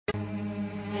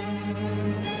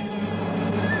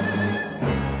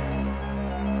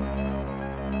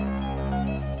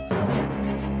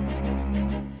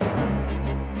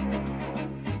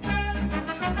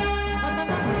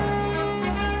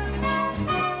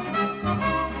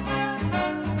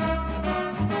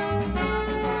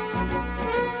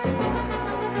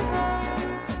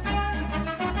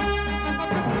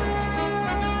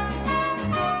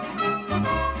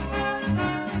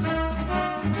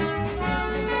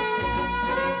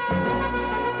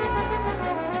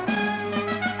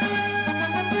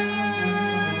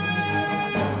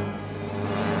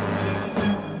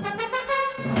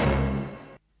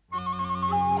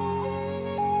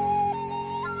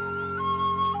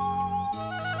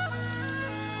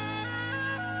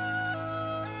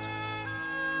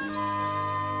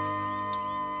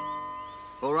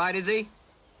All right, is he?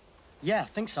 Yeah, I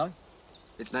think so.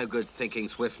 It's no good thinking,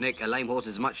 Swift Nick. A lame horse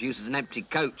is as much use as an empty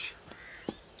coach.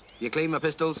 You clean my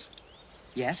pistols?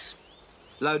 Yes.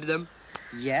 Loaded them?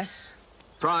 Yes.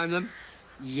 Prime them?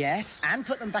 Yes, and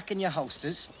put them back in your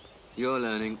holsters. You're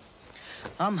learning.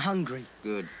 I'm hungry.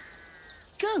 Good.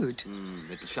 Good?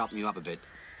 It'll sharpen you up a bit.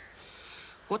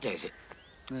 What day is it?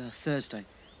 Thursday.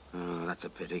 Oh, that's a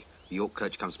pity. The York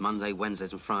coach comes Monday,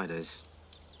 Wednesdays and Fridays.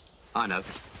 I know.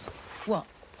 What?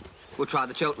 We'll try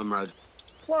the Cheltenham Road.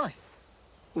 Why?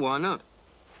 Why not?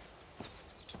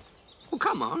 Well,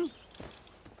 come on.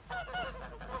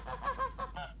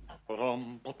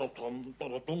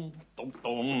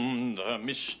 The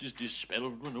mist is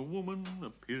dispelled when a woman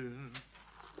appears.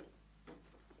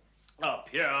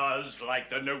 Appears like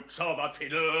the notes of a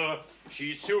fiddle.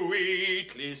 She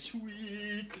sweetly,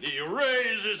 sweetly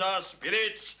raises her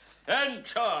spirits.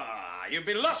 Enter! You've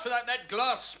been lost without that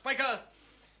glass spiker.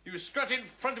 You strut in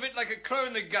front of it like a crow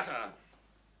in the gutter.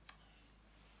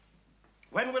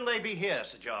 When will they be here,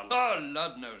 Sir John? Oh,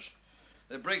 Lord knows.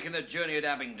 They're breaking their journey at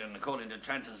Abingdon, according to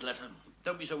Tranter's letter.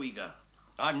 Don't be so eager.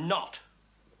 I'm not.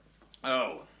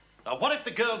 Oh. Now, what if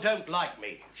the girl don't like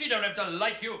me? She don't have to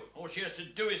like you. All she has to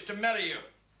do is to marry you.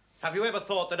 Have you ever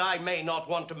thought that I may not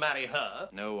want to marry her?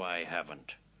 No, I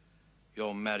haven't.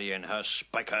 You're marrying her,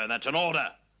 Spiker, and that's an order.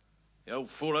 The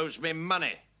old fool owes me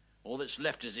money. All that's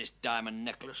left is this diamond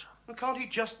necklace. Well, can't he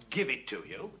just give it to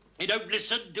you? You don't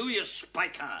listen, do you,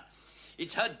 Spiker?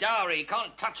 It's her dowry. You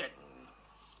can't touch it.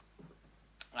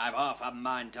 I've half a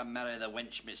mind to marry the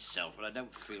wench myself, but I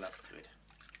don't feel up to it.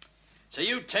 So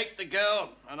you take the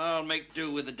girl, and I'll make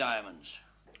do with the diamonds.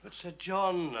 But, Sir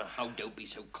John... Oh, don't be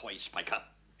so coy, Spiker.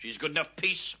 She's good enough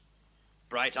piece.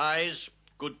 Bright eyes,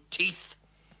 good teeth.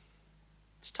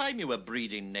 It's time you were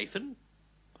breeding, Nathan.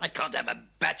 I can't have a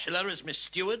bachelor as my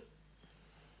steward.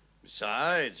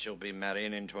 Besides, you'll be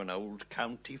marrying into an old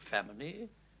county family.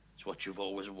 It's what you've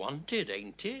always wanted,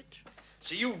 ain't it?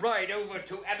 So you ride over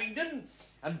to Abingdon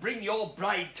and bring your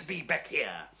bride-to-be back here.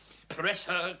 Caress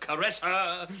her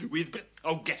with...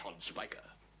 Oh, get on, Spiker.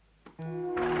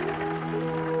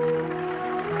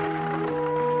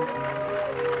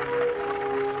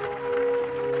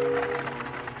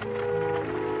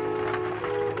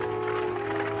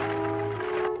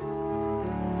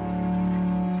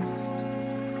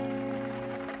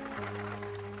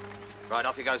 Right,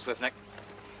 off you go, Swift Nick.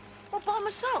 Well, by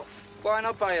myself. Why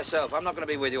not by yourself? I'm not going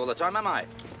to be with you all the time, am I?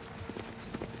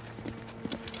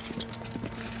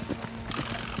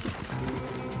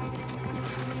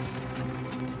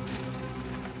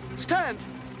 Stand!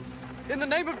 In the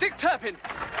name of Dick Turpin!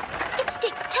 It's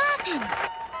Dick Turpin!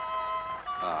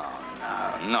 Oh,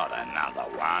 no, not another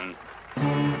one.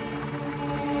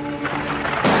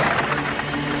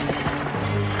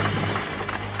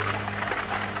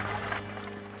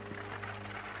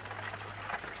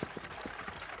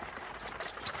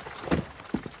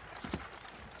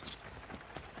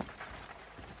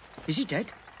 Is he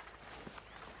dead?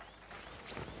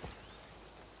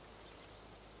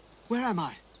 Where am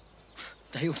I?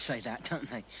 They all say that, don't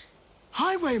they?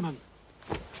 Highwayman!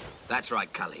 That's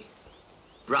right, Cully.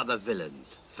 Brother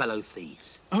villains, fellow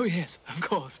thieves. Oh, yes, of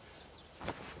course.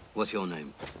 What's your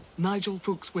name? Nigel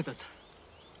Fuchs Withers.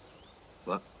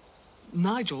 What?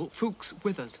 Nigel Fuchs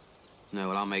Withers. No,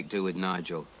 well, I'll make do with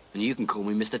Nigel. And you can call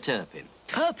me Mr. Turpin.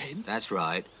 Turpin? That's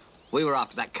right. We were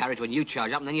after that carriage when you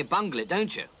charge up and then you bungle it,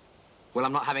 don't you? Well,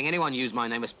 I'm not having anyone use my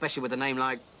name, especially with a name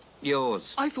like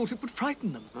yours. I thought it would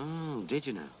frighten them. Oh, did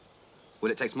you now? Well,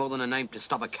 it takes more than a name to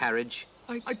stop a carriage.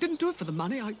 I didn't do it for the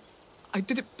money. I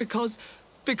did it because...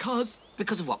 Because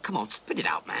of what? Come on, spit it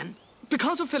out, man.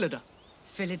 Because of Phillida.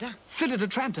 Phillida? Phillida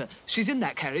Tranter. She's in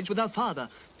that carriage with her father.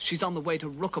 She's on the way to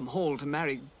Rookham Hall to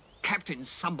marry Captain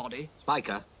somebody.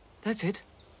 Spiker? That's it.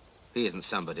 He isn't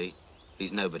somebody.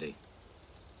 He's nobody.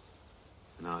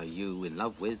 And are you in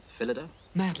love with Phillida?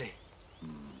 Madly.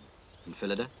 And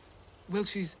Phillida? Well,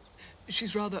 she's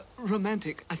rather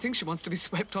romantic. I think she wants to be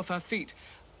swept off her feet.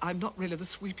 I'm not really the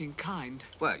sweeping kind.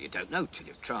 Well, you don't know till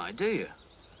you've tried, do you?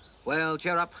 Well,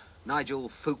 cheer up. Nigel,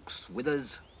 Fuchs,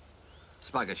 Withers.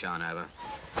 Spiker Shine over.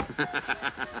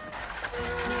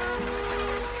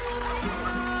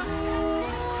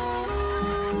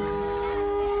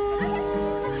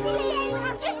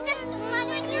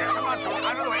 Come on, Tom,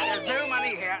 out of the way. There's no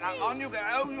money here. Now, on you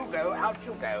go, out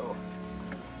you go.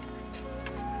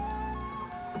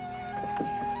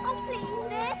 Oh, please,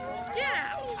 Nick. Get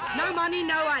out. No money,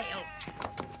 no ale.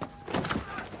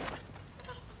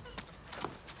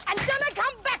 And don't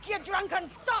come back, you drunken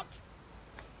sot!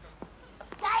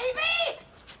 Davy!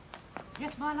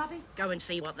 Yes, my lovey? Go and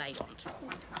see what they want.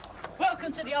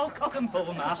 Welcome to the old Cock and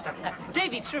Bull, Master.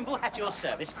 Davy Trimble at your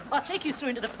service. I'll take you through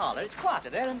into the parlour. It's quieter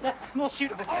there and more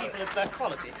suitable for people of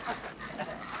quality.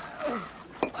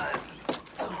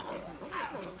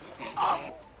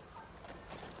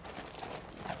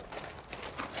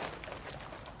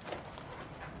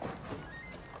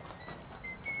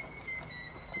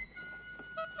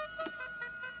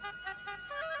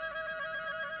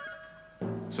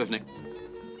 Swiftnick.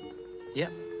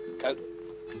 Yep. Coat.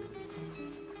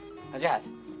 And your hat.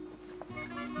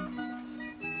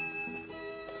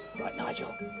 Right,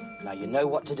 Nigel. Now you know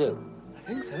what to do. I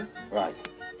think so. Right.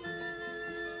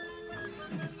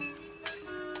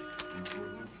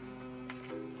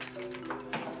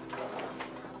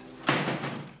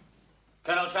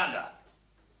 Colonel Chandler.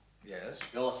 Yes?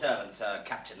 Your servant, Sir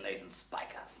Captain Nathan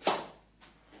Spiker.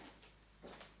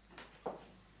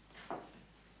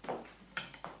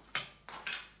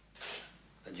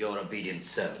 And your obedient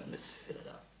servant, Miss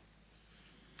Phillida.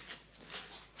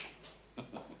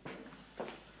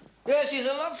 Yes, she's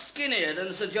a lot skinnier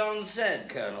than Sir John said,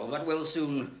 Colonel, but we'll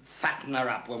soon fatten her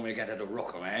up when we get her to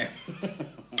Rookham, eh?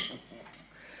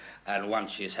 And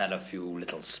once she's had a few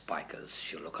little spikers,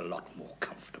 she'll look a lot more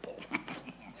comfortable.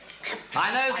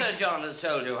 I know Sir John has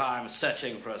told you how I'm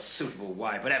searching for a suitable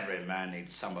wife, but every man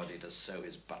needs somebody to sew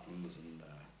his buttons and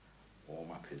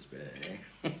warm up his bed,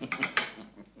 eh?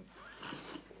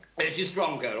 Is she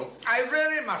strong, Colonel? I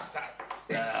really must have.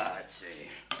 Let's see.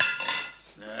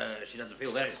 No, she doesn't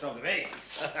feel very strong to me.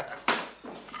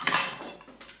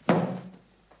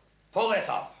 Pull this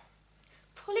off.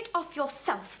 Pull it off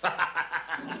yourself.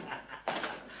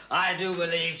 I do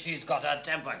believe she's got a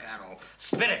temper, Colonel.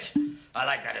 Spirit. I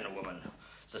like that in a woman.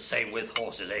 It's the same with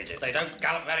horses, ain't it? They don't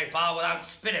gallop very far without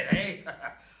spirit, eh?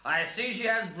 I see she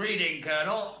has breeding,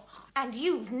 Colonel. And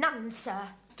you've none, sir.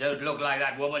 Don't look like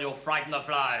that, woman. You'll frighten the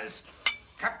flies.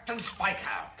 Captain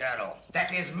Spiker, Colonel.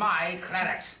 that is my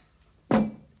claret.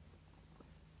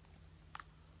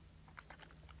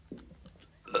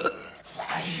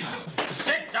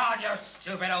 Sit down, you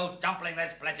stupid old dumpling.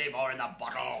 There's plenty more in the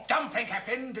bottle. Dumpling,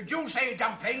 Captain. Did you say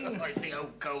dumpling? Is the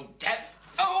old cove deaf?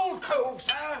 Old cove,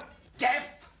 sir.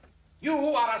 Deaf. You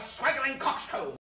are a swaggering coxcomb.